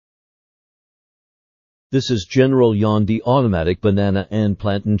This is General Yandi automatic banana and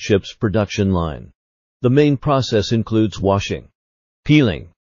plantain chips production line. The main process includes washing,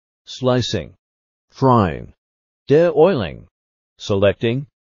 peeling, slicing, frying, de-oiling, selecting,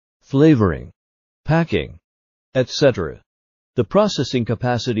 flavoring, packing, etc. The processing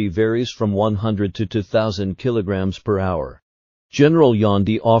capacity varies from 100 to 2,000 kilograms per hour. General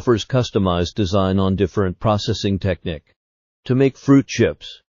Yandi offers customized design on different processing technique to make fruit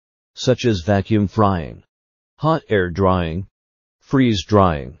chips, such as vacuum frying, hot air drying, freeze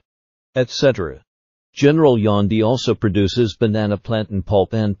drying, etc. General Yandi also produces banana plantain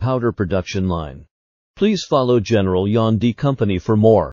pulp and powder production line. Please follow General Yandi Company for more.